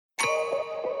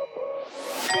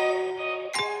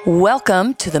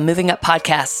Welcome to the Moving Up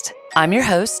Podcast. I'm your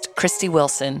host, Christy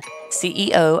Wilson,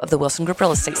 CEO of the Wilson Group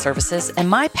Real Estate Services, and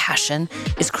my passion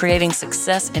is creating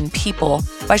success in people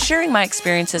by sharing my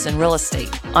experiences in real estate,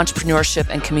 entrepreneurship,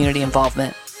 and community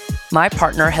involvement. My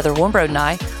partner, Heather Wimbrod, and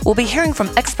I will be hearing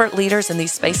from expert leaders in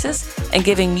these spaces and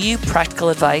giving you practical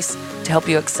advice to help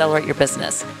you accelerate your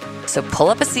business. So pull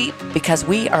up a seat because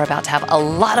we are about to have a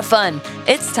lot of fun.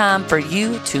 It's time for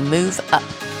you to move up.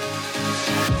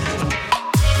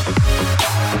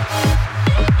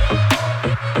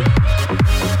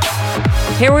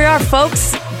 Here we are,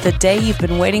 folks. The day you've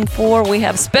been waiting for. We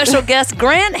have special guest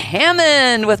Grant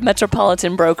Hammond with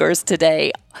Metropolitan Brokers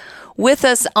today with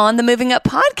us on the Moving Up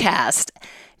Podcast.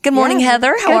 Good morning,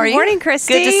 Heather. How are you? Good morning,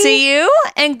 Christy. Good to see you.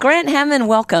 And Grant Hammond,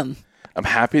 welcome. I'm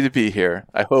happy to be here.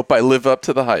 I hope I live up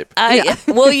to the hype.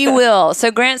 Well, you will. So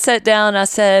Grant sat down and I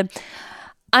said,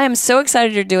 I am so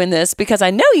excited you're doing this because I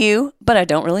know you, but I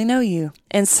don't really know you.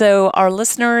 And so our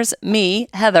listeners, me,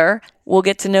 Heather, will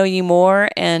get to know you more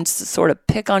and sort of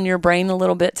pick on your brain a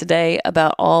little bit today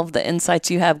about all of the insights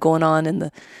you have going on in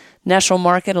the national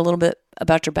market, a little bit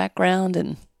about your background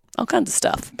and all kinds of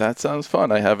stuff. That sounds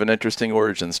fun. I have an interesting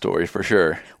origin story for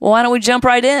sure. Well, why don't we jump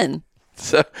right in?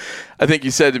 So I think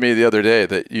you said to me the other day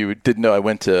that you didn't know I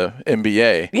went to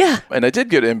MBA. Yeah. And I did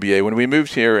go to MBA. When we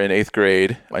moved here in 8th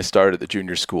grade, I started at the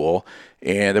junior school,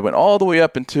 and I went all the way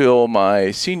up until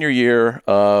my senior year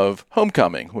of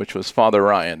homecoming, which was Father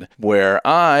Ryan, where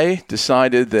I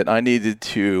decided that I needed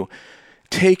to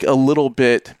take a little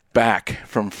bit back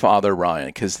from Father Ryan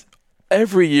because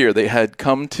every year they had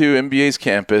come to MBA's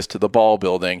campus to the ball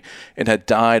building and had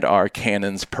dyed our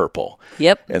cannons purple.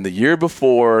 Yep. And the year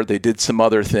before they did some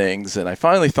other things. And I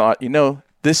finally thought,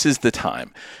 this is the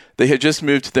time. They had just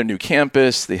moved to their new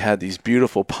campus. They had these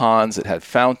beautiful ponds that had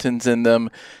fountains in them.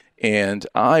 And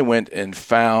I went and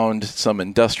found some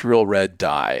industrial red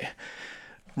dye,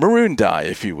 maroon dye,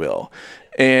 if you will,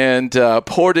 and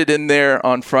poured it in there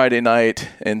on Friday night.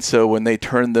 And so when they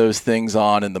turned those things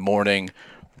on in the morning,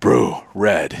 brew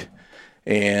red.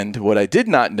 And what I did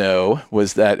not know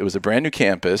was that it was a brand new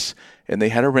campus and they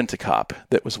had a rent-a-cop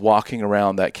that was walking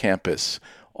around that campus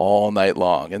all night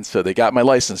long. And so they got my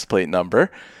license plate number.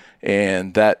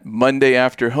 And that Monday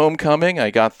after homecoming,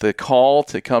 I got the call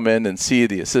to come in and see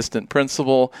the assistant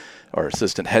principal or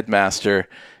assistant headmaster.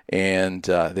 And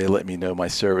they let me know my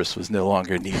service was no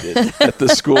longer needed at the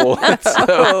school.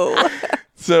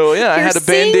 So I had a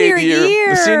Band-Aid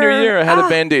year. The senior year, I had a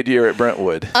Band-Aid year at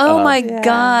Brentwood. Oh, my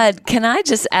God. Can I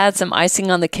just add some icing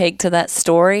on the cake to that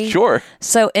story? Sure.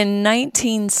 So in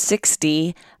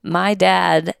 1960, my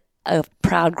dad, a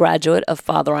proud graduate of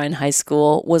Father Ryan High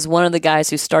School, was one of the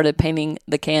guys who started painting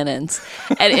the cannons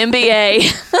at MBA.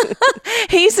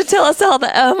 He used to tell us all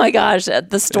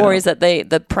the stories that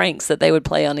the pranks that they would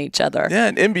play on each other. Yeah,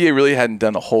 and MBA really hadn't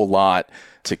done a whole lot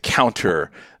to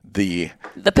counter the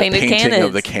painting cannons.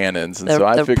 Of the cannons. And so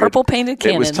I figured purple painted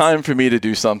cannons. It was time for me to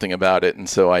do something about it. And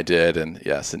so I did. And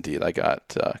yes, indeed, I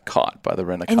got caught by the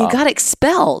rent-a-cop. And you got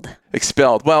expelled.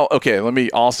 Expelled. Well, okay, let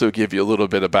me also give you a little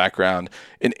bit of background.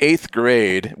 In 8th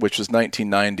grade, which was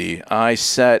 1990, I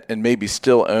set and maybe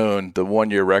still own the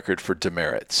one-year record for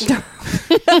demerits. So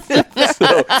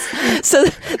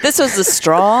this was the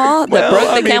straw that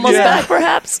broke the camel's back,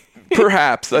 perhaps?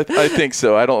 Perhaps. I think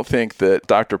so. I don't think that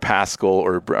Dr. Pascal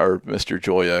or Mr.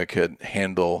 Joya could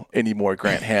handle any more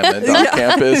Grant Hammond on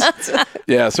campus.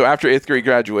 Yeah, so after 8th grade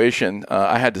graduation,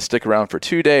 I had to stick around for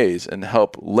 2 days and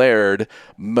help Laird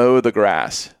mow the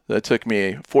grass. That took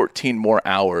me 14 more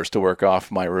hours to work off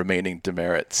my remaining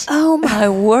demerits. Oh, my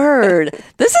word.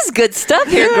 This is good stuff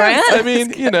here, Grant. I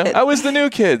mean, I was the new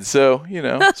kid, so,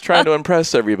 I was trying to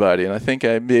impress everybody, and I think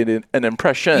I made an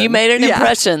impression. You made an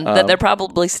impression that they're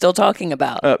probably still talking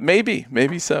about. Maybe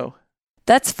so.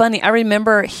 That's funny. I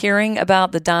remember hearing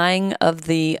about the dyeing of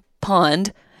the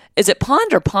pond. Is it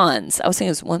pond or ponds? I was thinking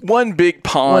it was one big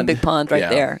pond. One big pond right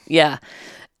there. Yeah.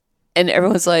 And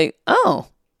everyone's like, oh.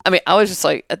 I mean, I was just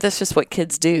like, that's just what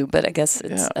kids do, but I guess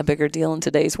it's a bigger deal in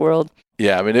today's world.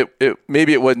 Yeah, I mean,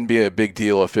 maybe it wouldn't be a big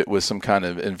deal if it was some kind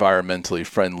of environmentally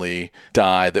friendly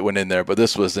dye that went in there, but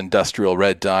this was industrial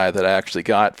red dye that I actually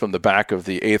got from the back of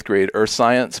the 8th grade Earth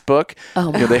Science book. Oh,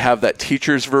 wow. They have that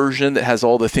teacher's version that has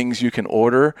all the things you can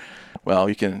order. Well,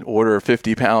 you can order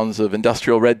 50 pounds of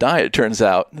industrial red dye, it turns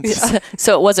out.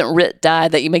 So it wasn't RIT dye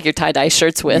that you make your tie-dye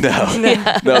shirts with? No,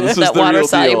 no, this was the real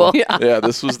soluble. deal. Yeah,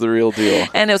 this was the real deal.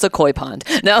 And it was a koi pond.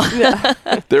 No.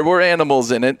 There were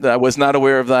animals in it. I was not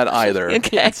aware of that either.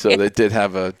 Okay. So they did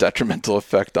have a detrimental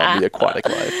effect on the aquatic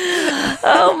life.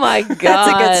 Oh, my God.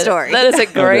 That's a good story. That is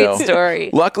a great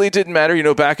story. Luckily, it didn't matter.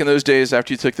 Back in those days,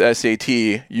 after you took the SAT,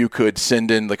 you could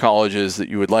send in the colleges that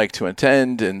you would like to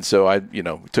attend. And so I,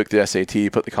 took the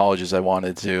SAT, put the colleges I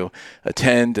wanted to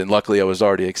attend. And luckily, I was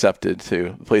already accepted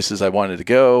to the places I wanted to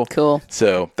go. Cool.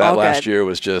 So that last year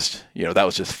was just, that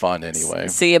was just fun anyway.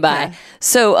 See you, bye. Yeah.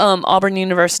 So Auburn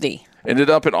University. Ended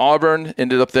up in Auburn,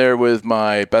 ended up there with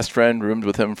my best friend, roomed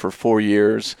with him for 4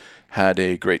 years. Had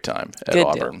a great time at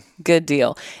Auburn. Good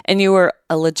deal. And you were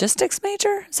a logistics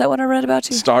major? Is that what I read about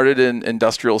you? Started in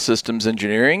industrial systems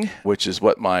engineering, which is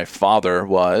what my father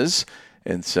was.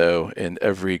 And so in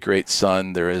every great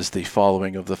son, there is the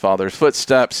following of the father's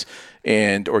footsteps,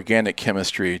 and organic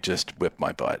chemistry just whipped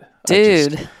my butt.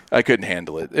 Dude. I couldn't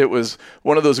handle it. It was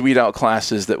one of those weed out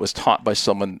classes that was taught by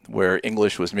someone where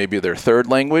English was maybe their third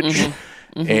language.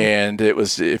 Mm-hmm. Mm-hmm. And it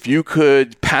was, if you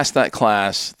could pass that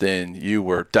class, then you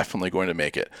were definitely going to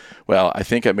make it. Well, I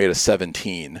think I made a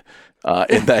 17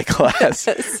 in that class.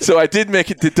 So I did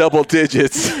make it to double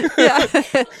digits.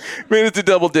 Made it to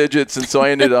double digits. And so I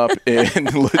ended up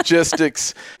in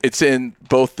logistics. It's in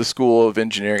both the School of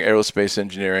Engineering, Aerospace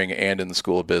Engineering, and in the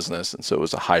School of Business. And so it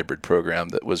was a hybrid program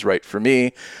that was right for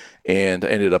me. And I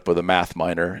ended up with a math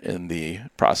minor in the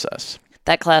process.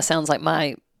 That class sounds like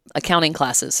my accounting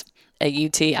classes at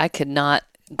UT. I could not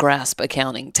grasp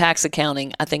accounting. Tax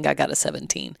accounting, I think I got a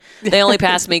 17. They only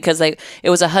passed me because it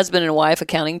was a husband and wife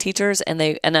accounting teachers, and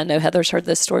I know Heather's heard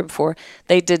this story before.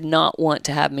 They did not want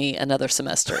to have me another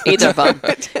semester, either of them.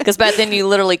 Because back then you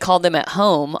literally called them at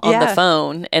home on the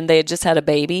phone, and they had just had a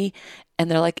baby,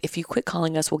 and they're like, if you quit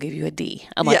calling us, we'll give you a D.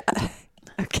 I'm like, okay.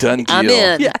 Done deal. I'm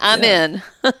in. Yeah. I'm in.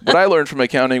 What I learned from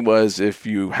accounting was if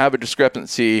you have a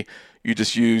discrepancy, you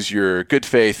just use your good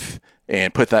faith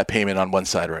and put that payment on one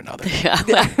side or another.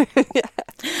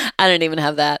 I didn't even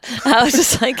have that. I was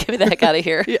just like, get me the heck out of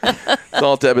here. It's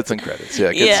all debits and credits.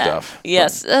 Yeah, good stuff.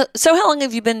 Yes. So how long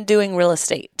have you been doing real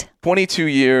estate? 22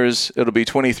 years. It'll be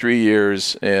 23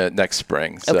 years next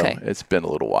spring. So It's been a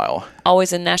little while.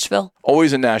 Always in Nashville?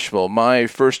 Always in Nashville. My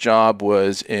first job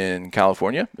was in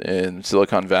California, in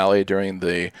Silicon Valley during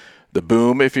the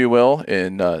boom, if you will,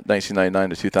 in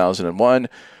 1999 to 2001,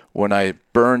 when I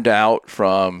burned out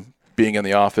from being in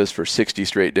the office for 60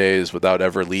 straight days without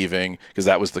ever leaving, because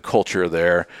that was the culture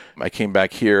there. I came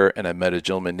back here and I met a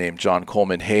gentleman named John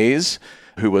Coleman Hayes,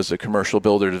 who was a commercial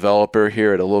builder developer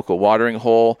here at a local watering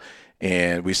hole.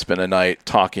 And we spent a night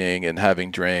talking and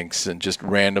having drinks and just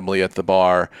randomly at the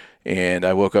bar. And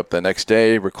I woke up the next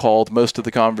day, recalled most of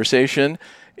the conversation,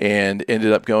 and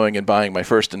ended up going and buying my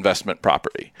first investment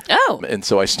property. Oh. And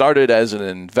so I started as an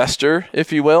investor,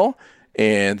 if you will.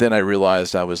 And then I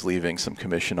realized I was leaving some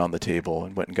commission on the table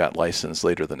and went and got licensed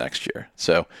later the next year.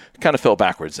 So kind of fell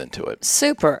backwards into it.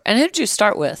 Super. And who did you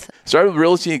start with? Started with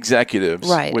Realty Executives,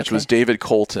 which okay. was David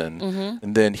Colton. Mm-hmm.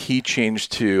 And then he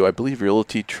changed to, I believe,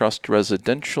 Realty Trust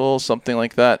Residential, something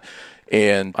like that.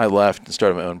 And I left and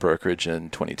started my own brokerage in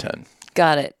 2010.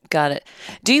 Got it.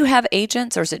 Do you have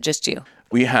agents or is it just you?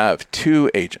 We have 2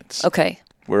 agents. Okay.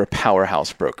 We're a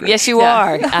powerhouse broker. Yes, you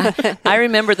are. I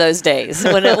remember those days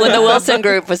when the Wilson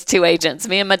Group was 2 agents,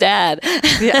 me and my dad.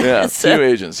 Yeah, so, 2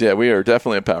 agents. Yeah, we are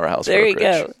definitely a powerhouse brokerage.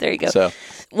 There you go. So,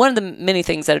 one of the many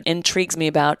things that intrigues me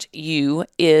about you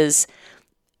is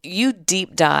you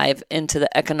deep dive into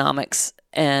the economics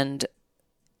and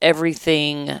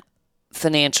everything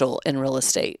financial in real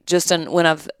estate. When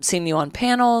I've seen you on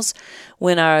panels,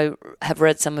 when I have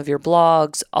read some of your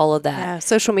blogs, all of that. Yeah,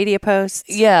 social media posts.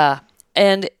 Yeah.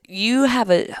 And you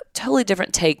have a totally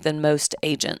different take than most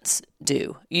agents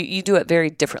do. You do it very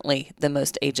differently than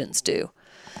most agents do.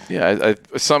 Yeah,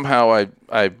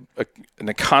 I'm an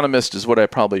economist is what I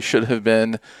probably should have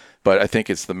been, but I think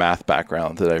it's the math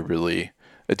background that I really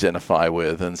identify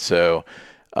with. And so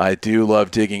I do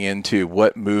love digging into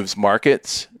what moves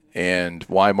markets and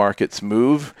why markets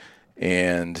move.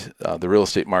 And the real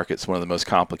estate market's one of the most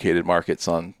complicated markets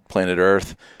on planet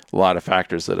Earth. A lot of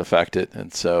factors that affect it.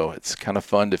 And so it's kind of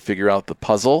fun to figure out the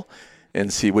puzzle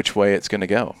and see which way it's going to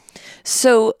go.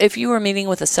 So if you were meeting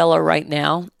with a seller right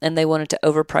now and they wanted to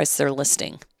overprice their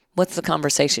listing, what's the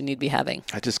conversation you'd be having?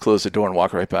 I just close the door and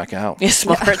walk right back out. You're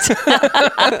smart.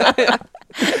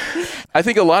 I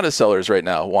think a lot of sellers right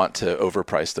now want to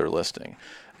overprice their listing.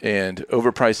 And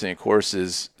overpricing, of course,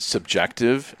 is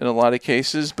subjective in a lot of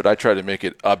cases, but I try to make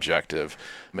it objective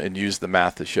and use the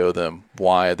math to show them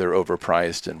why they're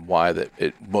overpriced and why that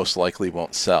it most likely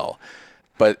won't sell.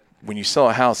 But when you sell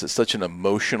a house, it's such an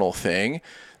emotional thing.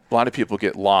 A lot of people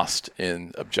get lost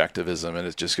in objectivism, and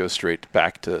it just goes straight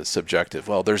back to subjective.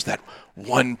 Well, there's that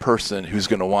one person who's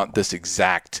going to want this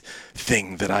exact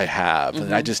thing that I have,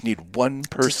 and I just need one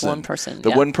person. Just one person.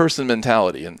 The one person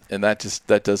mentality, and that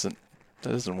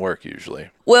doesn't work usually.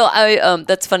 Well,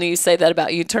 that's funny you say that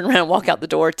about you turn around and walk out the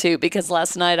door too, because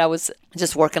last night I was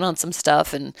just working on some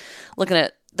stuff and looking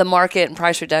at the market and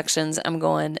price reductions. I'm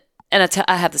going, and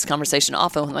I have this conversation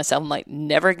often with myself. I'm like,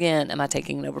 never again am I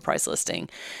taking an overpriced listing.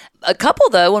 A couple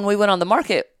though, when we went on the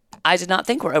market, I did not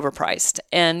think were overpriced.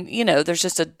 And, there's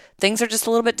just things are just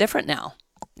a little bit different now.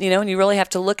 And you really have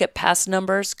to look at past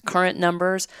numbers, current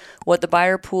numbers, what the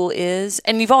buyer pool is.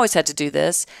 And you've always had to do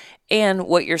this, and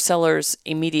what your seller's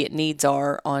immediate needs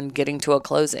are on getting to a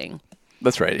closing.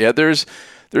 That's right. Yeah, there's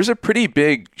a pretty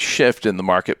big shift in the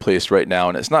marketplace right now,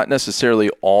 and it's not necessarily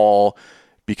all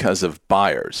because of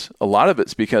buyers. A lot of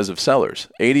it's because of sellers.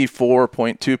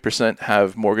 84.2%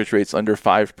 have mortgage rates under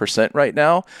 5% right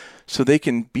now, so they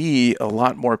can be a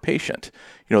lot more patient.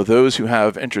 Those who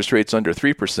have interest rates under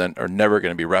 3% are never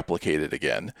going to be replicated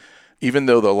again. Even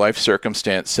though the life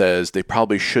circumstance says they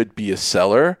probably should be a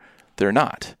seller, they're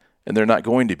not. And they're not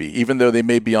going to be, even though they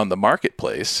may be on the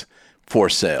marketplace for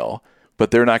sale, but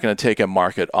they're not going to take a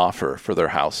market offer for their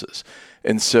houses.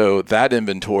 And so that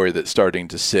inventory that's starting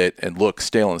to sit and look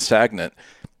stale and stagnant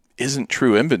isn't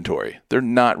true inventory. They're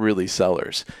not really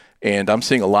sellers. And I'm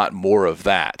seeing a lot more of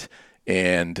that.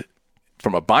 And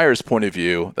from a buyer's point of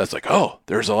view, that's like, oh,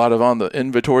 there's a lot of on the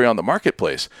inventory on the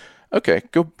marketplace. Okay,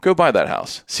 go buy that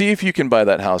house. See if you can buy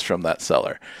that house from that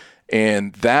seller.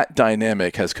 And that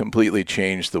dynamic has completely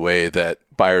changed the way that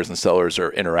buyers and sellers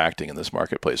are interacting in this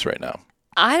marketplace right now.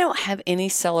 I don't have any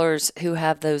sellers who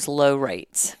have those low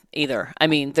rates either. I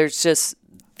mean,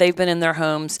 they've been in their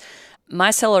homes.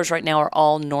 My sellers right now are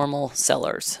all normal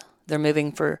sellers. They're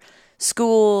moving for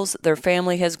schools. Their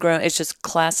family has grown. It's just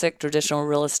classic traditional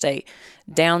real estate.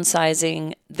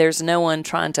 Downsizing. There's no one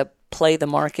trying to play the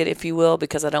market, if you will,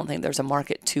 because I don't think there's a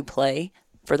market to play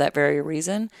for that very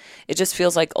reason. It just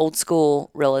feels like old school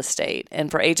real estate.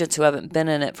 And for agents who haven't been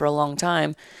in it for a long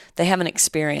time, they haven't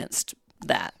experienced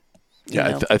that.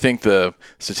 Yeah, I think the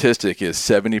statistic is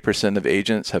 70% of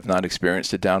agents have not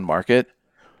experienced a down market.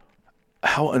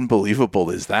 How unbelievable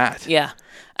is that? Yeah.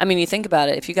 I mean, you think about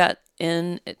it. If you got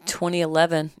in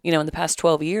 2011, in the past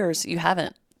 12 years, you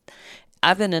haven't.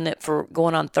 I've been in it for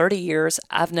going on 30 years.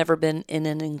 I've never been in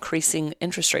an increasing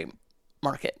interest rate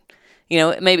market.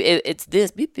 Maybe it's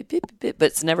this, beep, beep, beep, beep, but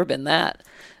it's never been that.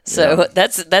 So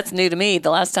that's new to me. The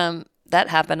last time that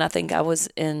happened, I think I was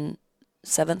in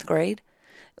 7th grade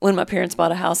when my parents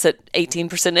bought a house at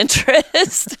 18%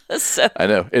 interest. So I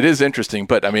know. It is interesting,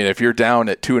 but I mean, if you're down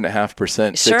at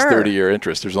 2.5%, sure. 30-year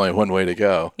interest, there's only one way to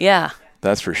go. Yeah.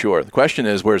 That's for sure. The question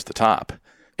is, where's the top?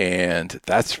 And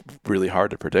that's really hard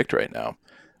to predict right now.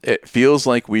 It feels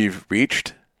like we've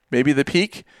reached maybe the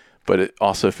peak, but it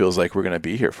also feels like we're going to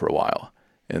be here for a while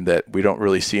and that we don't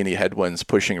really see any headwinds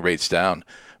pushing rates down.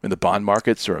 I mean, the bond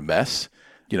markets are a mess.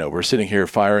 We're sitting here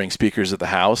firing speakers at the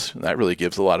House, and that really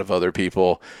gives a lot of other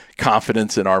people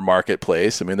confidence in our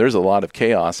marketplace. I mean, there's a lot of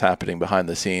chaos happening behind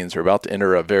the scenes. We're about to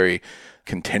enter a very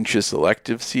contentious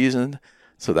elective season,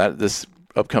 so that this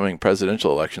upcoming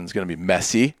presidential election is going to be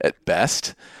messy at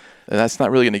best. And that's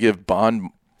not really going to give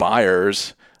bond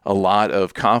buyers a lot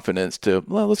of confidence to,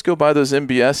 well, let's go buy those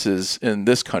MBSs in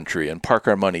this country and park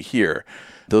our money here.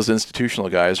 Those institutional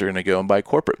guys are going to go and buy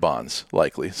corporate bonds,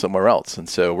 likely somewhere else. And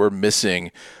so we're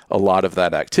missing a lot of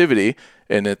that activity.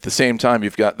 And at the same time,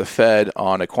 you've got the Fed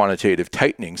on a quantitative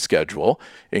tightening schedule,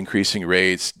 increasing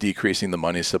rates, decreasing the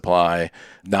money supply,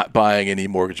 not buying any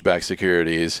mortgage-backed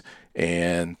securities,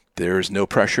 and there's no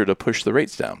pressure to push the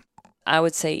rates down. I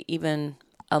would say even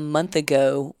a month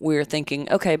ago, we were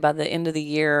thinking, okay, by the end of the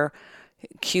year,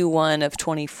 Q1 of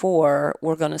 24,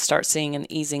 we're going to start seeing an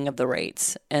easing of the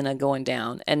rates and a going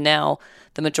down. And now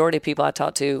the majority of people I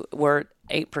talked to were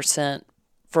 8%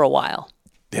 for a while.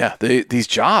 Yeah, these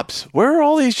jobs. Where are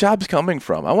all these jobs coming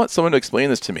from? I want someone to explain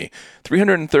this to me.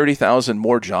 330,000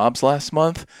 more jobs last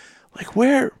month. Like,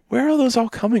 where are those all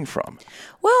coming from?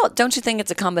 Well, don't you think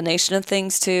it's a combination of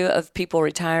things, too, of people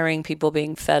retiring, people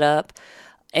being fed up,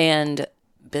 and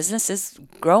business is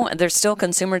growing. There's still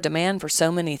consumer demand for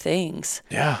so many things.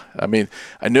 Yeah. I mean,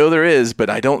 I know there is, but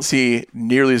I don't see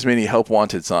nearly as many help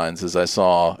wanted signs as I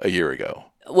saw a year ago.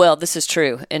 Well, this is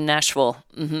true in Nashville.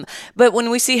 But when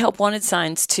we see help wanted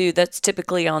signs too, that's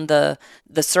typically on the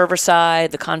server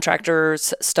side, the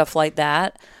contractors, stuff like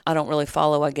that. I don't really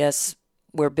follow, I guess,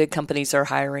 where big companies are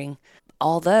hiring.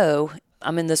 Although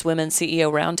I'm in this women's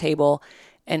CEO roundtable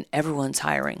and everyone's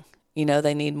hiring.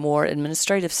 They need more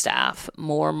administrative staff,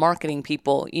 more marketing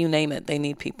people, you name it, they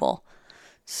need people.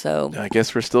 So I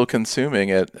guess we're still consuming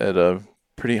at a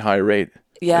pretty high rate.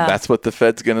 Yeah. And that's what the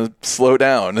Fed's going to slow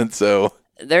down. And so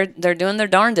they're doing their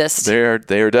darndest. They are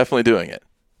definitely doing it.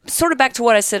 Sort of back to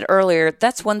what I said earlier,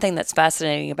 that's one thing that's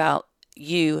fascinating about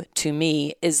you to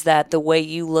me is that the way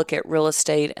you look at real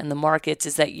estate and the markets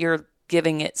is that you're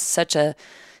giving it such a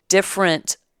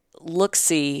different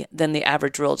look-see than the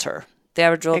average realtor. The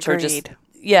average realtor Agreed.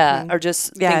 are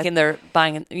just thinking they're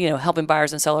buying, helping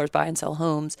buyers and sellers buy and sell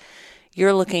homes.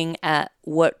 You're looking at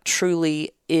what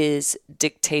truly is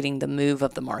dictating the move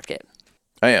of the market.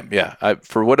 I am, yeah.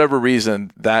 For whatever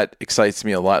reason, that excites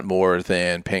me a lot more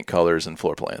than paint colors and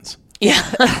floor plans. Yeah.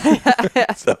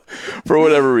 So, for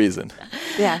whatever reason.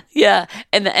 Yeah. Yeah.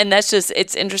 And that's just,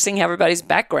 it's interesting how everybody's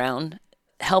background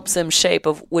helps them shape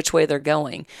of which way they're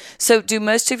going. So do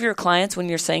most of your clients, when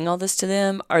you're saying all this to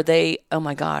them, are they, oh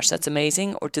my gosh, that's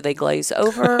amazing? Or do they glaze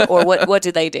over? Or what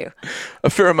do they do?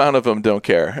 A fair amount of them don't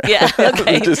care. Yeah.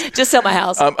 Okay. just sell my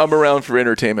house. I'm around for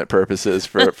entertainment purposes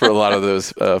for a lot of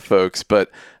those folks. But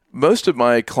most of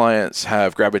my clients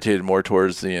have gravitated more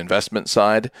towards the investment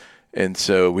side. And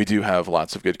so we do have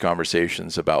lots of good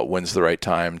conversations about when's the right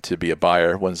time to be a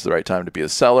buyer, when's the right time to be a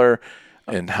seller,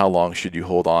 and how long should you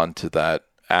hold on to that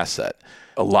asset.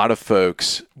 A lot of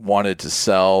folks wanted to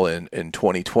sell in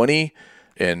 2020,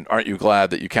 and aren't you glad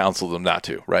that you counseled them not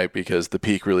to, right? Because the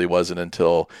peak really wasn't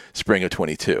until spring of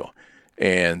 22,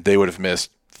 and they would have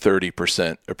missed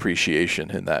 30% appreciation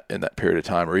in that period of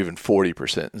time, or even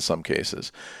 40% in some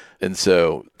cases. And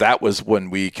so that was when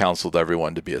we counseled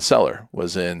everyone to be a seller,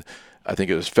 was in, I think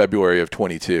it was February of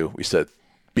 22, we said,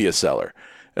 be a seller.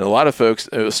 And a lot of folks,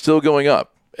 it was still going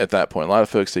up at that point. A lot of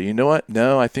folks say, you know what?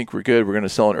 No, I think we're good. We're going to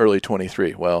sell in early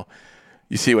 23. Well,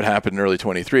 you see what happened in early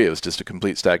 23. It was just a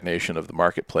complete stagnation of the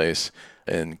marketplace,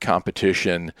 and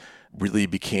competition really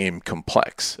became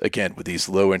complex. Again, with these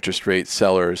low interest rate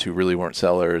sellers who really weren't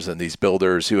sellers, and these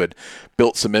builders who had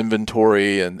built some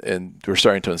inventory and were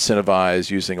starting to incentivize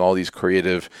using all these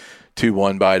creative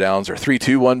 2-1 buy downs or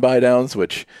 3-2-1 buy downs,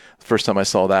 which the first time I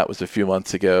saw that was a few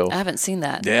months ago. I haven't seen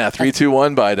that. Yeah,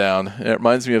 3-2-1 buy down. It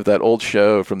reminds me of that old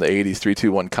show from the 80s,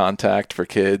 3-2-1 Contact for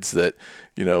kids that,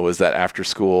 was that after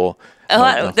school.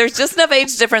 There's just enough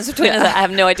age difference between us. I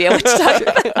have no idea what you're talking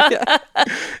about.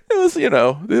 It was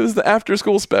the after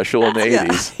school special in the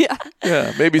 80s.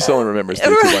 Yeah, maybe someone remembers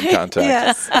 3-2-1 Contact.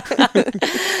 Yes.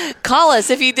 Call us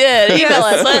if you did. Email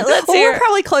us. Let's hear. We're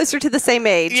probably closer to the same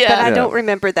age, but I don't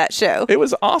remember that show. It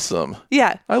was awesome.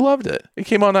 Yeah. I loved it. It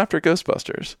came on after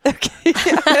Ghostbusters. Okay.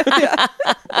 Yeah.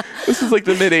 This is like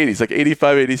the mid 80s, like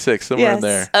 85, 86, somewhere in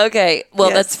there. Okay.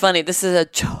 Well, that's funny. This is a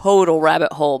total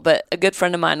rabbit hole, but a good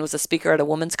friend of mine was a speaker at a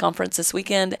women's conference this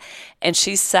weekend, and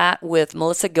she sat with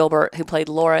Melissa Gilbert, who played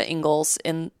Laura Ingalls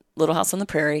in Little House on the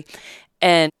Prairie,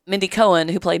 and Mindy Cohen,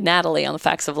 who played Natalie on The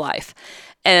Facts of Life.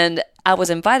 And I was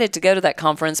invited to go to that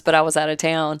conference, but I was out of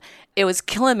town. It was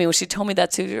killing me when she told me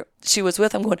that's who she was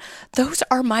with. I'm going, those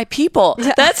are my people.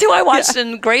 Yeah. That's who I watched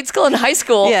in grade school and high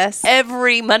school. Yes.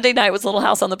 Every Monday night was Little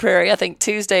House on the Prairie. I think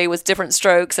Tuesday was Different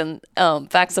Strokes and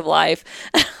Facts of Life.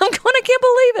 I'm going, I can't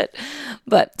believe it.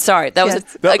 But sorry, that was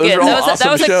that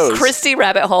was a Christy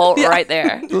rabbit hole right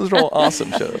there. Those are all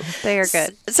awesome shows. They are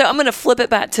good. So I'm going to flip it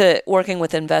back to working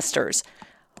with investors.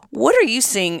 What are you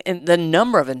seeing in the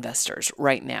number of investors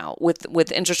right now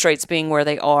with interest rates being where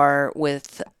they are,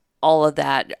 with all of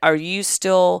that? Are you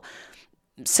still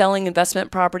selling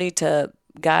investment property to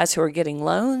guys who are getting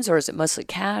loans, or is it mostly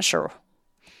cash? Or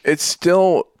it's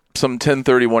still some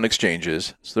 1031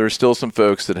 exchanges. So there are still some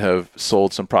folks that have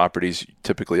sold some properties,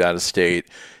 typically out of state,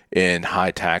 in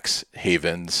high tax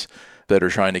havens, that are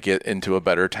trying to get into a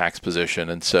better tax position.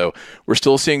 And so we're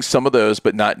still seeing some of those,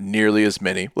 but not nearly as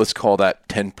many. Let's call that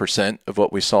 10% of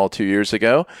what we saw 2 years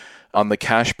ago. On the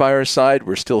cash buyer side,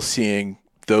 we're still seeing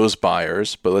those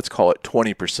buyers, but let's call it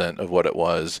 20% of what it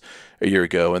was a year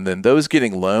ago. And then those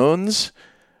getting loans,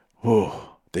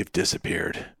 they've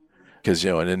disappeared. Because,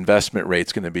 an investment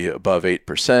rate's going to be above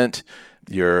 8%.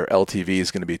 Your LTV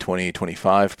is going to be 20,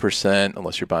 25%,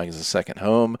 unless you're buying as a second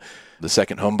home. The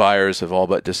second home buyers have all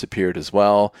but disappeared as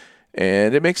well.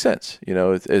 And it makes sense.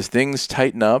 As things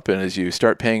tighten up and as you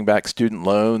start paying back student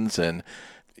loans and,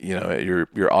 your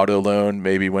auto loan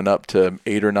maybe went up to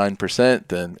 8 or 9%,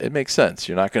 then it makes sense.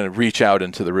 You're not going to reach out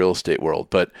into the real estate world.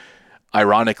 But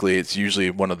ironically, it's usually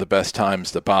one of the best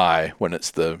times to buy when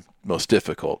it's the most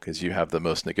difficult because you have the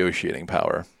most negotiating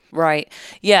power. Right.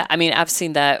 Yeah. I mean, I've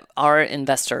seen that our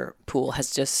investor pool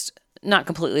has just not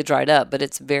completely dried up, but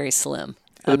it's very slim.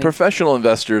 The professional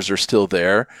investors are still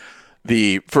there.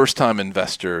 The first-time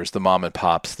investors, the mom and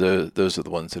pops, those are the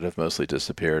ones that have mostly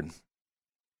disappeared.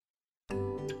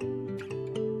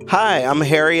 Hi, I'm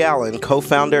Harry Allen,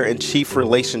 co-founder and chief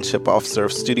relationship officer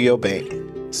of Studio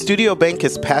Bank. Studio Bank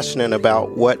is passionate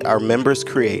about what our members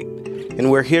create, and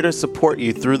we're here to support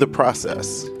you through the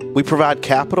process. We provide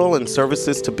capital and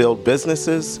services to build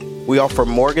businesses. We offer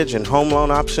mortgage and home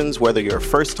loan options, whether you're a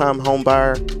first-time home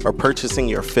buyer or purchasing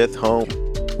your fifth home.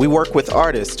 We work with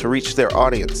artists to reach their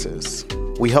audiences.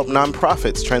 We help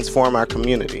nonprofits transform our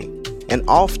community. And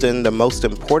often, the most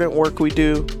important work we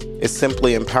do is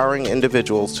simply empowering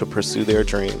individuals to pursue their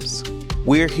dreams.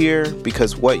 We're here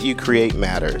because what you create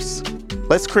matters.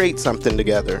 Let's create something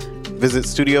together. Visit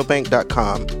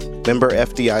studiobank.com. Member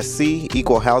FDIC,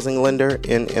 Equal Housing Lender,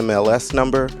 NMLS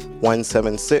number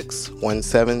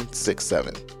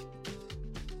 1761767.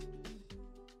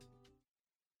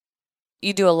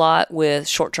 You do a lot with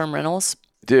short-term rentals.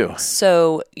 Do.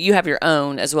 So you have your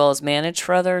own as well as manage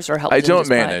for others, or help? I don't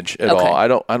manage at all. I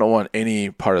don't want any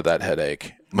part of that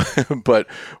headache. But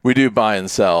we do buy and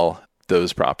sell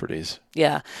those properties.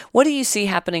 Yeah. What do you see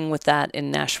happening with that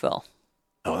in Nashville?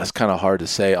 Oh, that's kind of hard to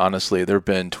say. Honestly, there have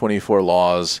been 24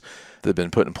 laws that have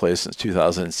been put in place since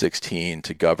 2016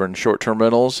 to govern short-term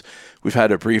rentals. We've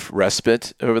had a brief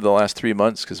respite over the last 3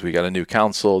 months because we got a new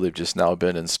council. They've just now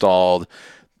been installed.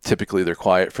 Typically, they're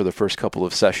quiet for the first couple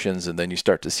of sessions, and then you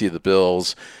start to see the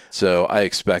bills. So I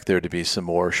expect there to be some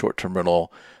more short-term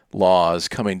rental laws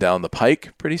coming down the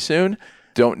pike pretty soon.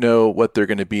 Don't know what they're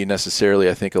going to be necessarily.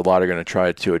 I think a lot are going to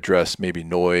try to address maybe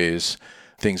noise,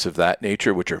 things of that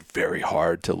nature, which are very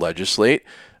hard to legislate.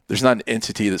 There's not an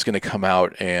entity that's going to come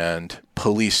out and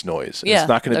police noise. Yeah, it's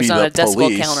not going to be the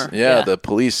police. Counter. Yeah, the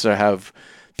police have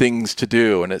things to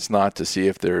do, and it's not to see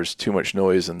if there's too much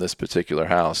noise in this particular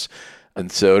house. And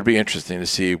so it'd be interesting to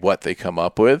see what they come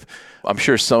up with. I'm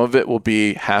sure some of it will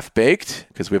be half-baked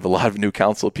because we have a lot of new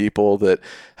council people that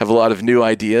have a lot of new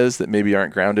ideas that maybe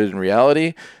aren't grounded in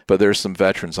reality. But there's some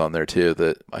veterans on there, too,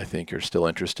 that I think are still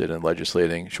interested in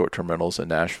legislating short-term rentals in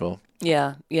Nashville.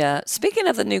 Yeah, yeah. Speaking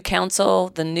of the new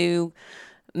council, the new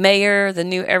mayor, the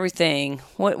new everything,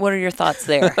 what are your thoughts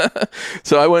there?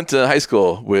 So I went to high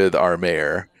school with our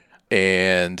mayor.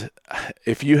 And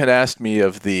if you had asked me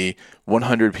of the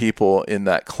 100 people in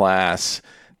that class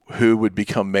who would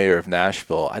become mayor of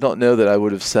Nashville, I don't know that I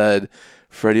would have said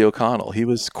Freddie O'Connell. He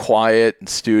was quiet and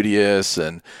studious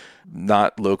and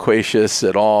not loquacious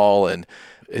at all. And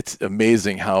it's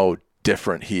amazing how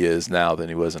different he is now than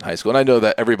he was in high school. And I know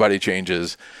that everybody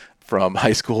changes from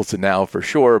high school to now for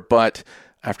sure. But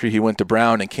after he went to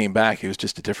Brown and came back, he was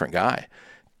just a different guy.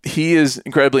 He is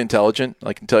incredibly intelligent.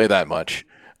 I can tell you that much.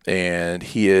 And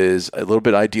he is a little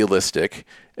bit idealistic.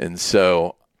 And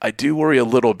so I do worry a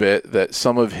little bit that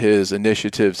some of his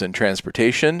initiatives in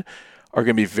transportation are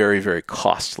going to be very, very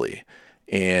costly.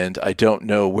 And I don't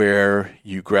know where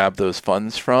you grab those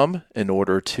funds from in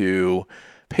order to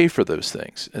pay for those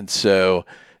things. And so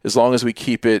as long as we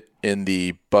keep it in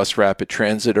the bus rapid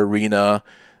transit arena,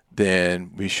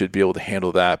 then we should be able to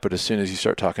handle that. But as soon as you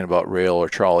start talking about rail or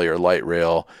trolley or light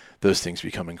rail, those things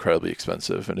become incredibly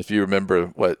expensive. And if you remember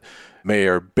what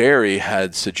Mayor Barry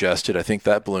had suggested, I think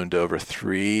that ballooned over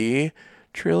 $3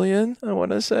 trillion, I want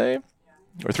to say,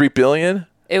 or $3 billion.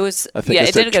 It was,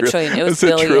 it did go trillion. It was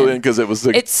 $1 trillion because it was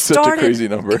such a crazy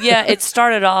number. Yeah, it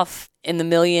started off in the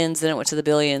millions, then it went to the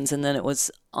billions, and then it was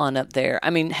on up there.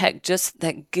 I mean, heck, just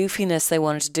that goofiness they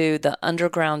wanted to do, the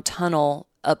underground tunnel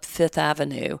up Fifth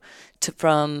Avenue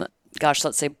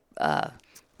let's say,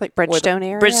 like Bridgestone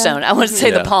area? Bridgestone. I want to say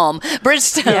the Palm.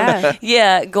 Bridgestone.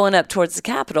 Yeah, going up towards the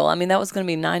Capitol. I mean, that was going to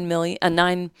be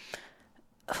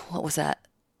what was that?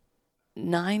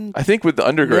 I think with the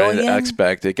underground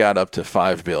aspect, it got up to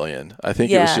 $5 billion. I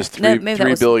think it was just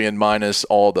 $3 billion minus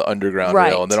all the underground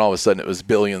rail, and then all of a sudden it was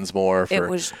billions more for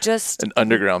it was just an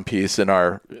underground piece in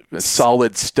our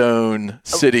solid stone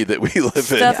city that we live in.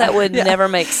 Stuff that would never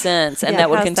make sense, and that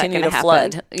would continue to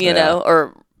flood,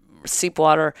 or seep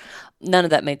water. None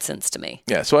of that made sense to me.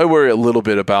 Yeah, so I worry a little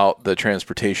bit about the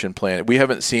transportation plan. We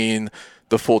haven't seen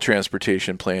the full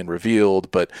transportation plan revealed,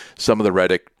 but some of the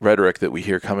rhetoric that we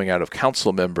hear coming out of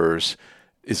council members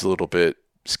is a little bit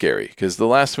scary because the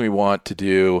last thing we want to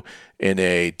do in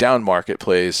a down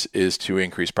marketplace is to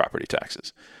increase property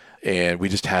taxes. And we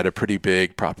just had a pretty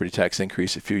big property tax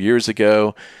increase a few years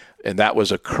ago, and that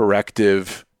was a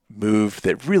corrective move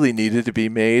that really needed to be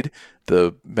made.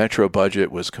 The Metro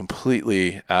budget was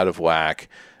completely out of whack,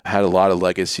 had a lot of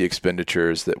legacy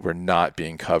expenditures that were not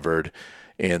being covered,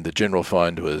 and the general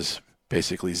fund was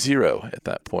basically zero at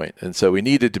that point. And so we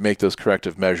needed to make those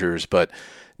corrective measures, but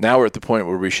now we're at the point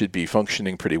where we should be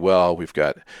functioning pretty well. We've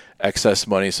got excess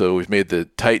money, so we've made the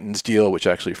Titans deal, which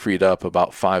actually freed up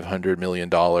about $500 million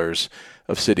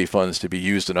of city funds to be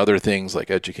used in other things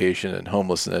like education and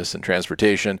homelessness and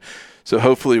transportation. So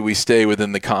hopefully we stay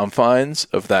within the confines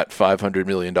of that $500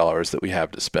 million that we have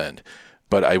to spend.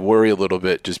 But I worry a little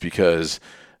bit just because,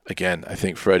 again, I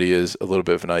think Freddie is a little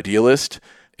bit of an idealist,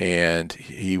 and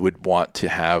he would want to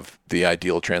have the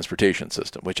ideal transportation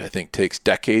system, which I think takes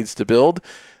decades to build.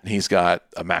 And he's got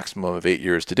a maximum of 8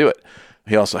 years to do it.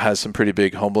 He also has some pretty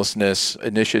big homelessness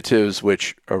initiatives,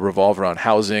 which revolve around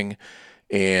housing.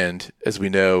 And as we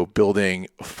know, building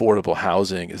affordable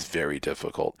housing is very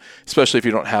difficult, especially if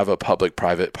you don't have a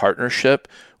public-private partnership,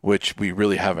 which we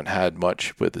really haven't had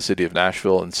much with the city of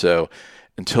Nashville. And so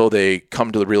until they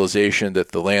come to the realization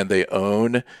that the land they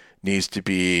own needs to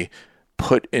be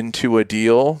put into a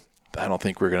deal, I don't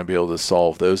think we're going to be able to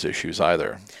solve those issues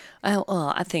either.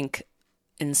 I think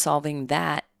in solving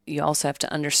that, you also have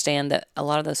to understand that a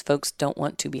lot of those folks don't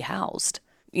want to be housed.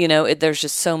 There's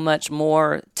just so much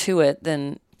more to it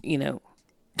than,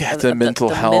 the mental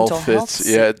health.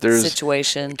 There's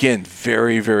situation. Again,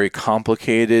 very, very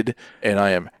complicated. And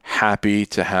I am happy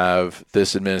to have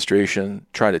this administration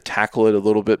try to tackle it a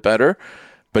little bit better.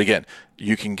 But again,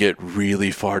 you can get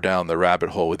really far down the rabbit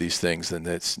hole with these things, and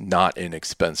it's not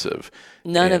inexpensive.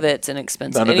 None of it's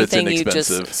inexpensive. Anything you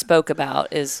just spoke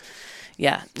about is,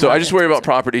 So I just worry about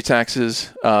property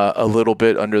taxes a little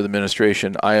bit under the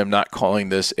administration. I am not calling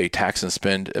this a tax and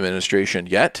spend administration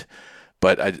yet,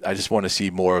 but I just want to see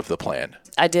more of the plan.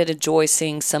 I did enjoy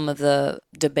seeing some of the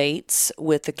debates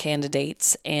with the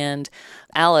candidates, and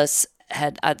Alice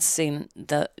I'd seen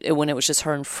when it was just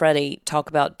her and Freddie talk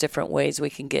about different ways we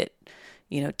can get,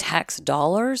 tax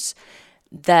dollars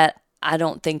that I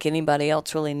don't think anybody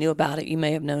else really knew about it. You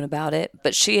may have known about it,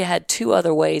 but she had two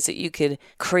other ways that you could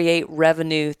create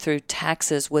revenue through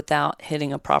taxes without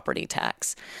hitting a property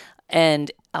tax. And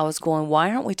I was going,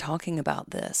 why aren't we talking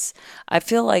about this? I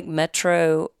feel like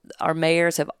our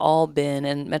mayors have all been,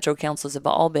 and Metro councils have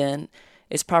all been,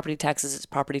 it's property taxes, it's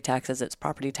property taxes, it's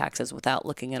property taxes without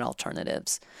looking at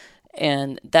alternatives.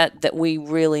 And that we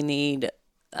really need.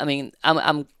 I mean,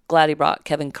 I'm glad he brought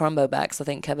Kevin Crumbo back, because I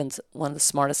think Kevin's one of the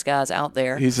smartest guys out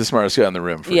there. He's the smartest guy in the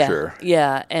room for sure.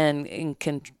 Yeah, and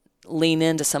can lean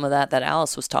into some of that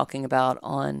Alice was talking about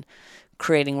on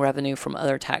creating revenue from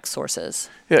other tax sources.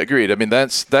 Yeah, agreed. I mean,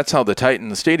 that's how the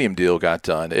Titan Stadium deal got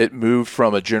done. It moved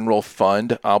from a general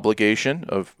fund obligation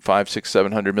of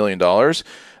 $500-700 million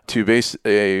to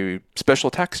a special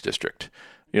tax district,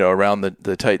 around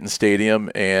the Titan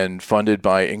Stadium, and funded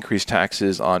by increased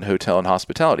taxes on hotel and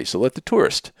hospitality. So let the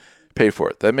tourist pay for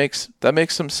it. That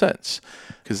makes some sense,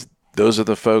 because those are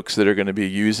the folks that are going to be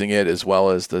using it as well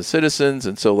as the citizens,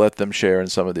 and so let them share in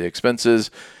some of the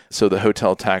expenses. So the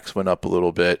hotel tax went up a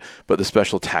little bit, but the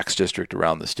special tax district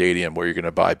around the stadium, where you're going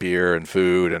to buy beer and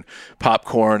food and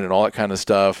popcorn and all that kind of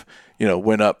stuff,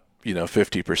 went up,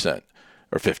 50%.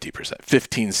 Or 50%,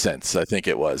 15 cents, I think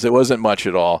it was. It wasn't much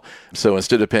at all. So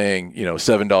instead of paying,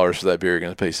 $7 for that beer, you're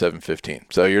going to pay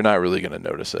 $7.15. So you're not really going to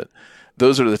notice it.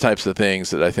 Those are the types of things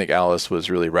that I think Alice was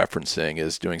really referencing,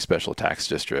 is doing special tax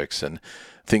districts and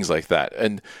things like that.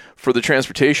 And for the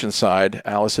transportation side,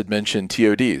 Alice had mentioned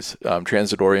TODs,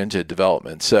 transit-oriented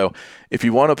development. So if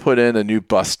you want to put in a new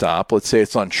bus stop, let's say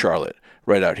it's on Charlotte,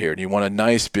 right out here, and you want a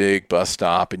nice big bus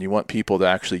stop and you want people to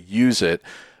actually use it,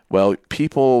 well,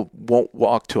 people won't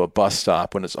walk to a bus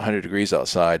stop when it's 100 degrees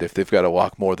outside if they've got to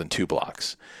walk more than 2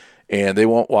 blocks. And they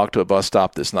won't walk to a bus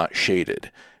stop that's not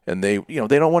shaded. And they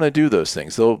don't want to do those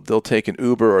things. They'll take an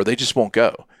Uber, or they just won't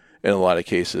go in a lot of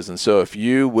cases. And so if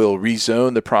you will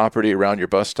rezone the property around your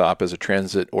bus stop as a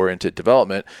transit-oriented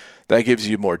development, that gives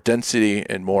you more density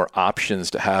and more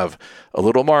options to have a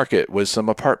little market with some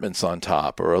apartments on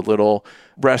top, or a little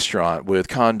restaurant with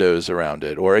condos around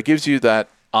it, or it gives you that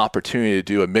opportunity to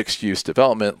do a mixed-use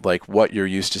development like what you're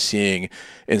used to seeing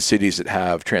in cities that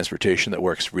have transportation that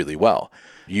works really well.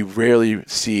 You rarely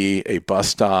see a bus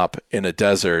stop in a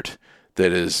desert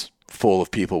that is full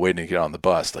of people waiting to get on the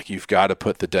bus. Like, you've got to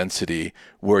put the density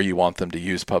where you want them to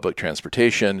use public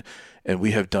transportation, and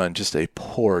we have done just a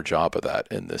poor job of that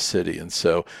in this city. And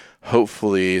so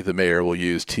hopefully the mayor will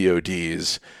use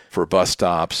TODs for bus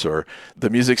stops, or the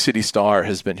Music City Star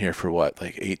has been here for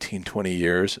 18, 20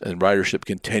 years, and ridership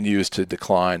continues to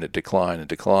decline.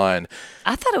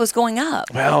 I thought it was going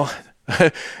up. Well,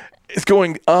 It's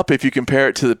going up if you compare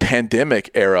it to the pandemic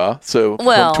era. So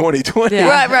from 2020.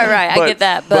 Yeah. Right. I get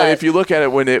that. But if you look at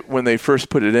it when they first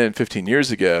put it in 15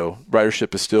 years ago,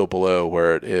 ridership is still below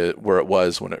where it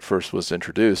was when it first was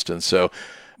introduced. And so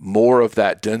more of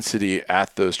that density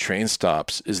at those train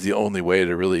stops is the only way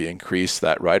to really increase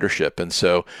that ridership. And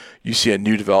so you see a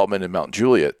new development in Mount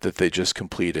Juliet that they just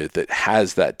completed that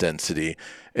has that density.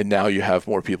 And now you have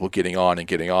more people getting on and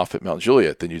getting off at Mount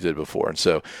Juliet than you did before. And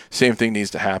so same thing needs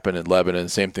to happen in Lebanon,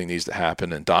 same thing needs to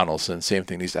happen in Donaldson, same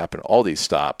thing needs to happen at all these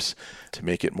stops to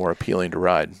make it more appealing to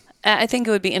ride. I think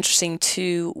it would be interesting,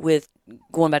 too, with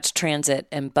going back to transit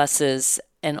and buses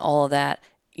and all of that.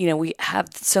 You know, we have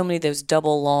so many of those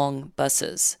double long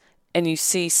buses, and you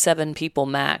see 7 people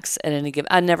max at any given.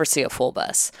 I never see a full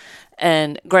bus.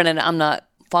 And granted, I'm not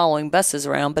following buses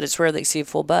around, but it's rare that you see a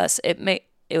full bus. It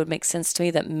would make sense to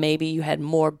me that maybe you had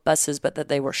more buses, but that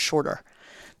they were shorter,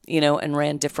 you know, and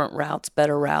ran different routes,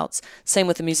 better routes. Same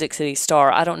with the Music City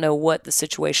Star. I don't know what the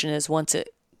situation is once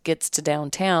it gets to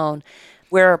downtown.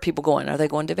 Where are people going? Are they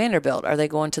going to Vanderbilt? Are they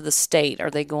going to the State? Are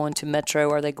they going to Metro?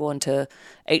 Are they going to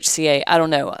HCA? I don't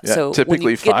know. Yeah, so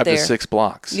typically 5 to 6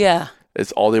 blocks. Yeah.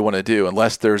 It's all they want to do,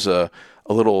 unless there's a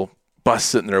little bus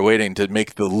sitting there waiting to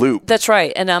make the loop. That's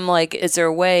right. And I'm like, is there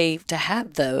a way to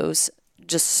have those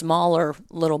just smaller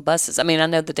little buses? I mean, I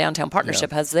know the Downtown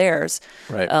Partnership has theirs,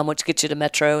 right. Which gets you to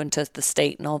Metro and to the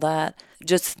State and all that.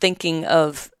 Just thinking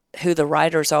of who the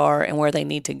riders are and where they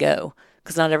need to go,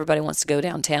 because not everybody wants to go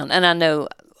downtown. And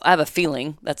I have a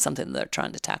feeling that's something they're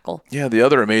trying to tackle. Yeah, the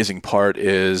other amazing part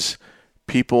is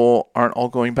people aren't all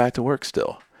going back to work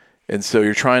still. And so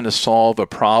you're trying to solve a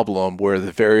problem where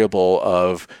the variable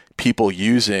of people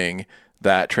using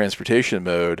that transportation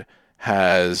mode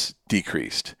has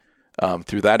decreased.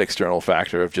 Through that external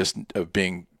factor of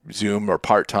being Zoom or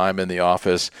part-time in the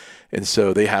office. And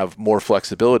so they have more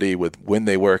flexibility with when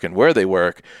they work and where they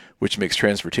work, which makes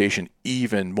transportation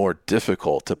even more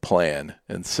difficult to plan.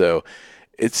 And so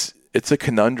it's a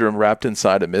conundrum wrapped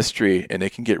inside a mystery, and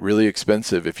it can get really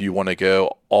expensive if you want to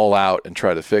go all out and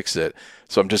try to fix it.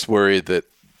 So I'm just worried that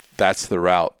that's the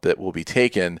route that will be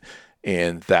taken,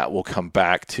 and that will come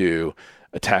back to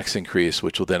a tax increase,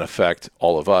 which will then affect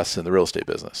all of us in the real estate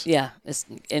business. Yeah, it's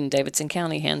in Davidson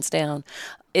County, hands down.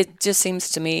 It just seems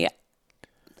to me,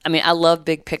 I mean, I love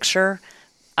big picture.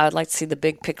 I would like to see the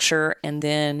big picture, and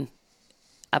then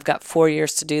I've got 4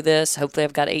 years to do this. Hopefully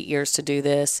I've got 8 years to do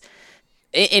this.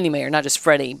 Any mayor, not just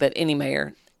Freddie, but any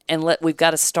mayor. And we've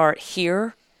got to start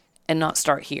here and not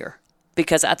start here.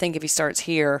 Because I think if he starts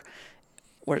here,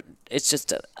 it's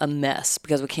just a mess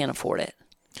because we can't afford it.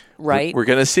 Right? We're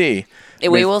going to see.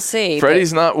 We will see.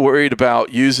 Freddie's not worried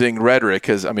about using rhetoric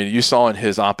because, I mean, you saw in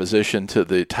his opposition to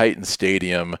the Titan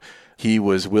Stadium, he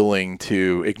was willing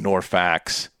to ignore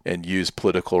facts and use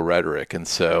political rhetoric. And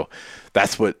so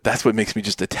that's what makes me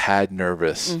just a tad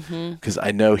nervous because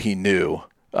I know he knew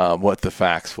what the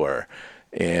facts were.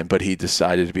 But he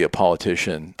decided to be a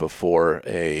politician before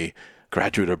a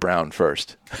graduate of Brown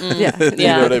first. Yeah. You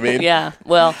know what I mean? Yeah.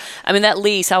 Well, I mean, that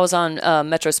lease, I was on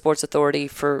Metro Sports Authority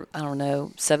for,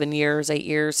 7 years, 8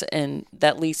 years, and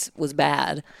that lease was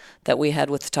bad that we had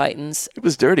with the Titans. It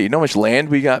was dirty. You know how much land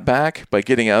we got back by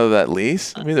getting out of that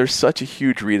lease? I mean, there's such a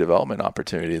huge redevelopment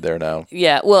opportunity there now.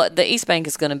 Yeah. Well, the East Bank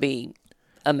is going to be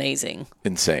amazing.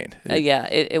 Insane.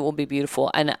 It will be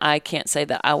beautiful. And I can't say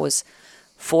that I was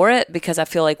for it because I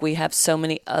feel like we have so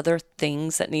many other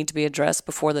things that need to be addressed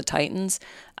before the Titans.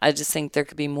 I just think there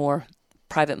could be more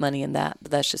private money in that,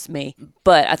 but that's just me.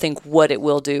 But I think what it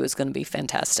will do is going to be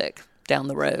fantastic down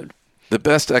the road. The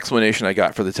best explanation I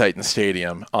got for the Titan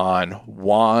Stadium on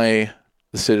why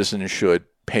the citizens should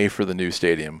pay for the new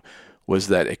stadium was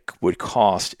that it would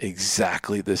cost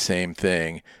exactly the same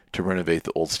thing to renovate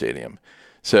the old stadium.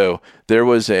 So there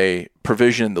was a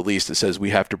provision in the lease that says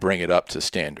we have to bring it up to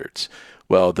standards.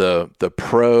 Well, the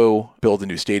pro build a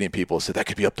new stadium people said that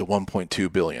could be up to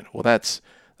 $1.2 billion. Well, that's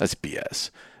BS.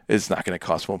 It's not going to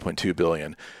cost $1.2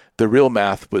 billion. The real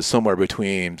math was somewhere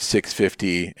between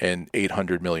 $650 and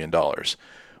 $800 million.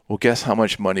 Well, guess how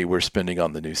much money we're spending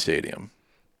on the new stadium?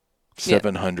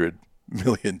 $700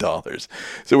 million.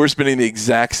 So we're spending the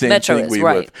exact same thing we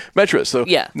would. Metro. So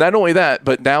not only that,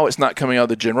 but now it's not coming out of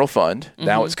the general fund.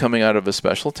 Now it's coming out of a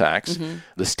special tax.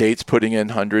 The state's putting in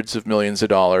hundreds of millions of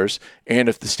dollars. And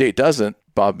if the state doesn't,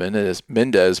 Bob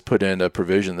Mendez put in a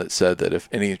provision that said that if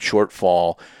any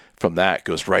shortfall from that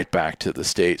goes right back to the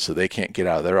state, so they can't get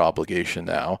out of their obligation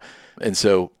now. And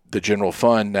so the general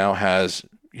fund now has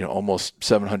almost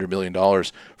 $700 million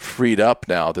freed up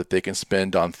now that they can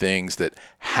spend on things that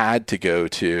had to go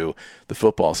to the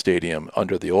football stadium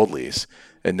under the old lease.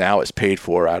 And now it's paid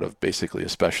for out of basically a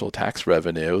special tax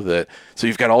revenue so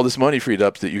you've got all this money freed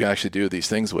up that you can actually do these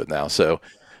things with now. So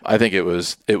I think it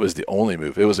was the only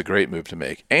move. It was a great move to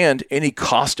make. And any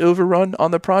cost overrun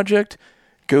on the project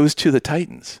goes to the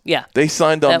Titans. Yeah. They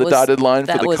signed on the dotted line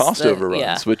for the cost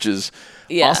overruns, which is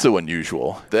also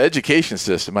unusual. The education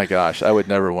system, my gosh, I would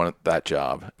never want that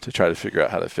job to try to figure out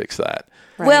how to fix that.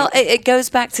 Right. Well, it goes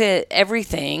back to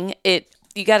everything.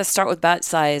 You got to start with bite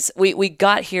size. We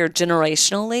got here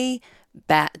generationally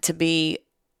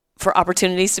for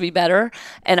opportunities to be better.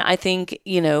 And I think,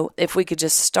 if we could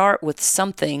just start with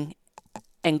something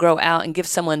and grow out and give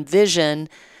someone vision,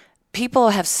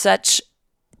 people have such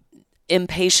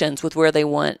impatience with where they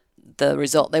want the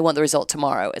result. They want the result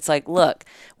tomorrow. It's like, look,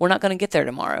 we're not going to get there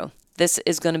tomorrow. This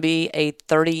is going to be a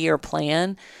 30-year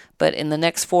plan, but in the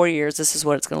next 4 years, this is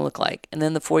what it's going to look like. And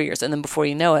then the 4 years, and then before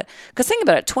you know it, because think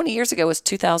about it, 20 years ago was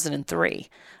 2003.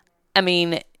 I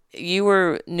mean, you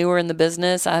were newer in the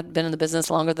business. I've been in the business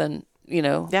longer than,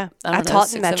 Yeah, I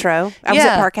taught in Metro. I was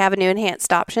at Park Avenue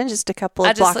enhanced option, just a couple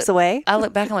of blocks away. I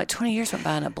look back, I'm like, 20 years went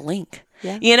by in a blink.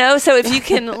 Yeah. So if you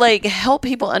can help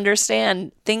people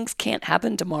understand things can't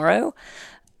happen tomorrow,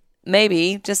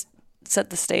 maybe just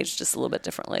set the stage just a little bit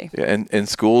differently. Yeah, and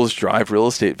schools drive real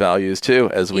estate values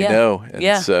too, as we know.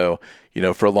 And so,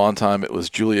 for a long time it was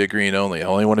Julia Green only. I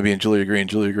only want to be in Julia Green.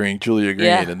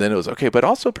 Yeah. And then it was, okay, but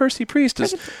also Percy Priest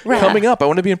is coming up. I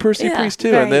want to be in Percy Priest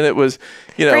too. Right. And then it was,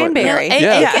 Cranberry.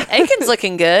 Aiken's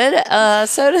looking good.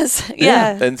 So does,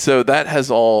 And so that has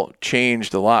all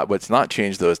changed a lot. What's not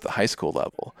changed though is the high school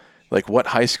level. Like, what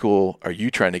high school are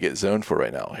you trying to get zoned for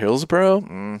right now?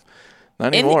 Hillsborough?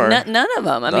 Not anymore. None of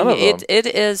them. I mean, it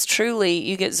is truly,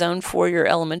 you get zoned for your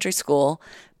elementary school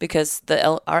because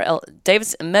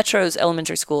Davis Metro's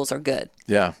elementary schools are good.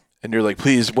 Yeah. And you're like,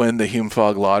 please win the Hume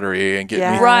Fog lottery and get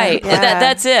me. Right. Yeah.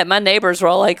 That's it. My neighbors were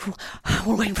all like,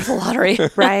 we're waiting for the lottery.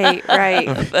 Right.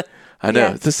 I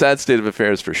know. It's a sad state of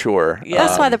affairs for sure. Yeah.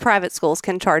 That's why the private schools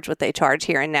can charge what they charge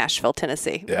here in Nashville,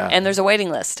 Tennessee. Yeah. And there's a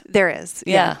waiting list. There is.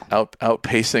 Yeah.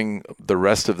 Outpacing the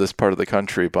rest of this part of the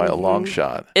country by a long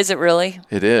shot. Is it really?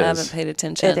 It is. I haven't paid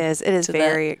attention. It is. It is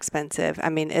very expensive. I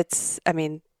mean,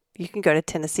 you can go to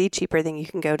Tennessee cheaper than you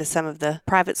can go to some of the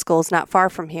private schools not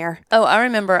far from here. Oh, I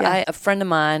remember a friend of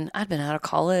mine, I'd been out of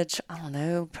college, I don't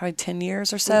know, probably 10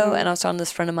 years or so. And I was talking to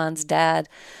this friend of mine's dad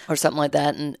or something like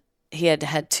that. And he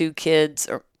had two kids,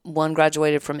 or one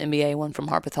graduated from MBA, one from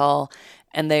Harpeth Hall,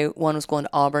 and one was going to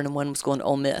Auburn and one was going to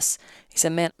Ole Miss. He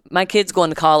said, man, my kids going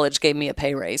to college gave me a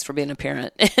pay raise for being a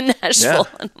parent in Nashville.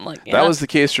 Yeah. And I'm like, that was the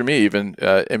case for me. Even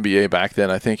MBA back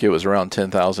then, I think it was around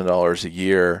 $10,000 a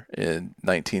year in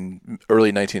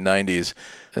early 1990s.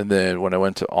 And then when I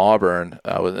went to Auburn,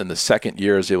 I was in the second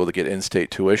year, I was able to get in-state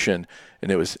tuition,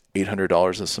 and it was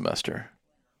 $800 a semester.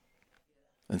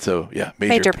 And so,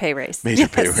 major pay raise. Major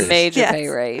pay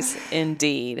raise.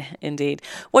 Indeed.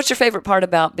 What's your favorite part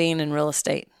about being in real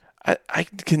estate? I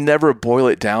can never boil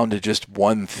it down to just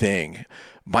one thing.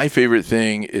 My favorite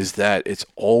thing is that it's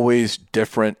always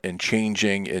different and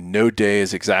changing, and no day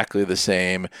is exactly the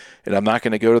same. And I'm not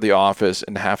going to go to the office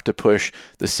and have to push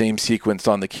the same sequence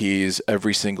on the keys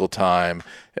every single time.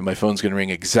 And my phone's going to ring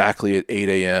exactly at 8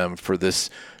 a.m. for this,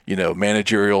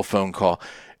 managerial phone call.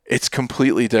 It's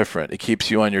completely different. It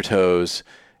keeps you on your toes,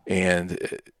 and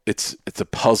it's a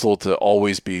puzzle to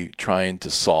always be trying to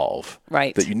solve.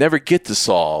 Right. That you never get to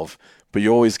solve, but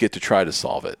you always get to try to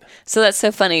solve it. So that's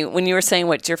so funny. When you were saying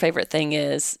what your favorite thing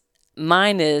is,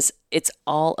 mine is it's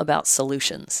all about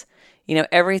solutions.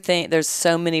 Everything, there's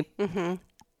so many,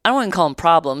 I don't want to call them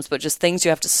problems, but just things you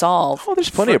have to solve. Oh,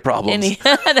 there's plenty of problems.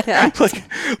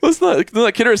 Let's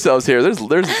not kid ourselves here. There's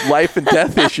life and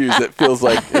death issues that feels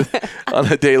like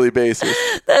on a daily basis.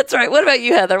 That's right. What about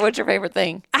you, Heather? What's your favorite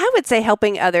thing? I would say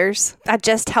helping others. I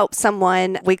just helped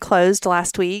someone. We closed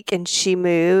last week, and she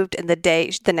moved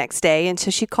the next day. And so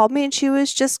she called me, and she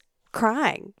was just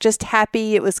crying, just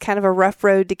happy. It was kind of a rough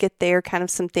road to get there, kind of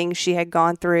some things she had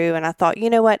gone through. And I thought, you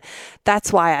know what?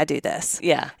 That's why I do this.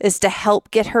 Yeah. Is to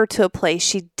help get her to a place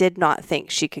she did not think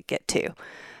she could get to.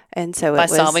 And so by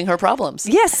solving her problems.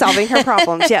 Yes, solving her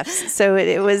problems. Yes. So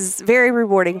it was very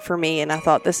rewarding for me. And I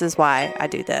thought, this is why I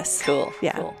do this. Cool.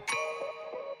 Yeah. Cool.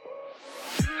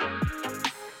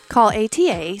 Call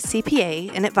ATA,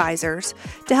 CPA, and advisors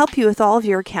to help you with all of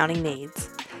your accounting needs.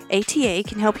 ATA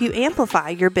can help you amplify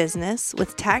your business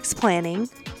with tax planning,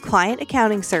 client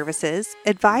accounting services,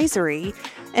 advisory,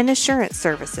 and assurance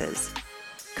services.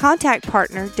 Contact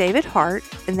partner David Hart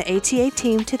and the ATA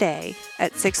team today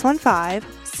at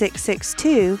 615-6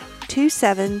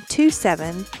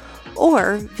 662-2727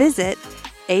 or visit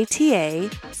atacpa.net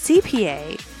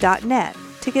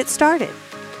to get started.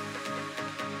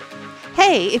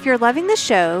 Hey, if you're loving the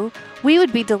show, we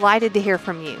would be delighted to hear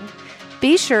from you.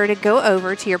 Be sure to go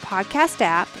over to your podcast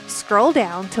app, scroll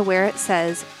down to where it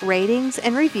says ratings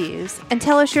and reviews, and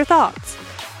tell us your thoughts.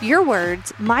 Your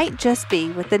words might just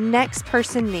be what the next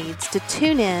person needs to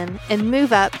tune in and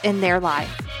move up in their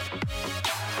life.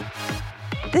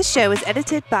 This show is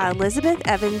edited by Elizabeth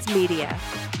Evans Media.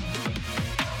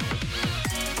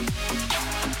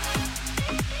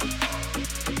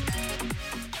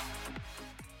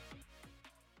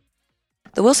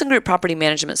 The Wilson Group Property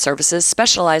Management Services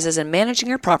specializes in managing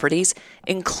your properties,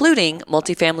 including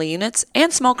multifamily units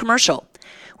and small commercial.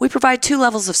 We provide 2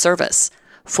 levels of service: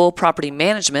 full property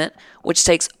management, which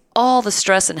takes all the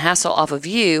stress and hassle off of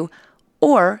you,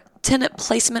 or tenant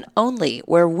placement only,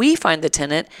 where we find the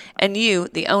tenant and you,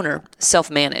 the owner,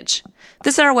 self-manage.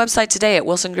 Visit our website today at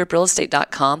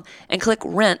wilsongrouprealestate.com and click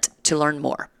Rent to learn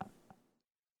more.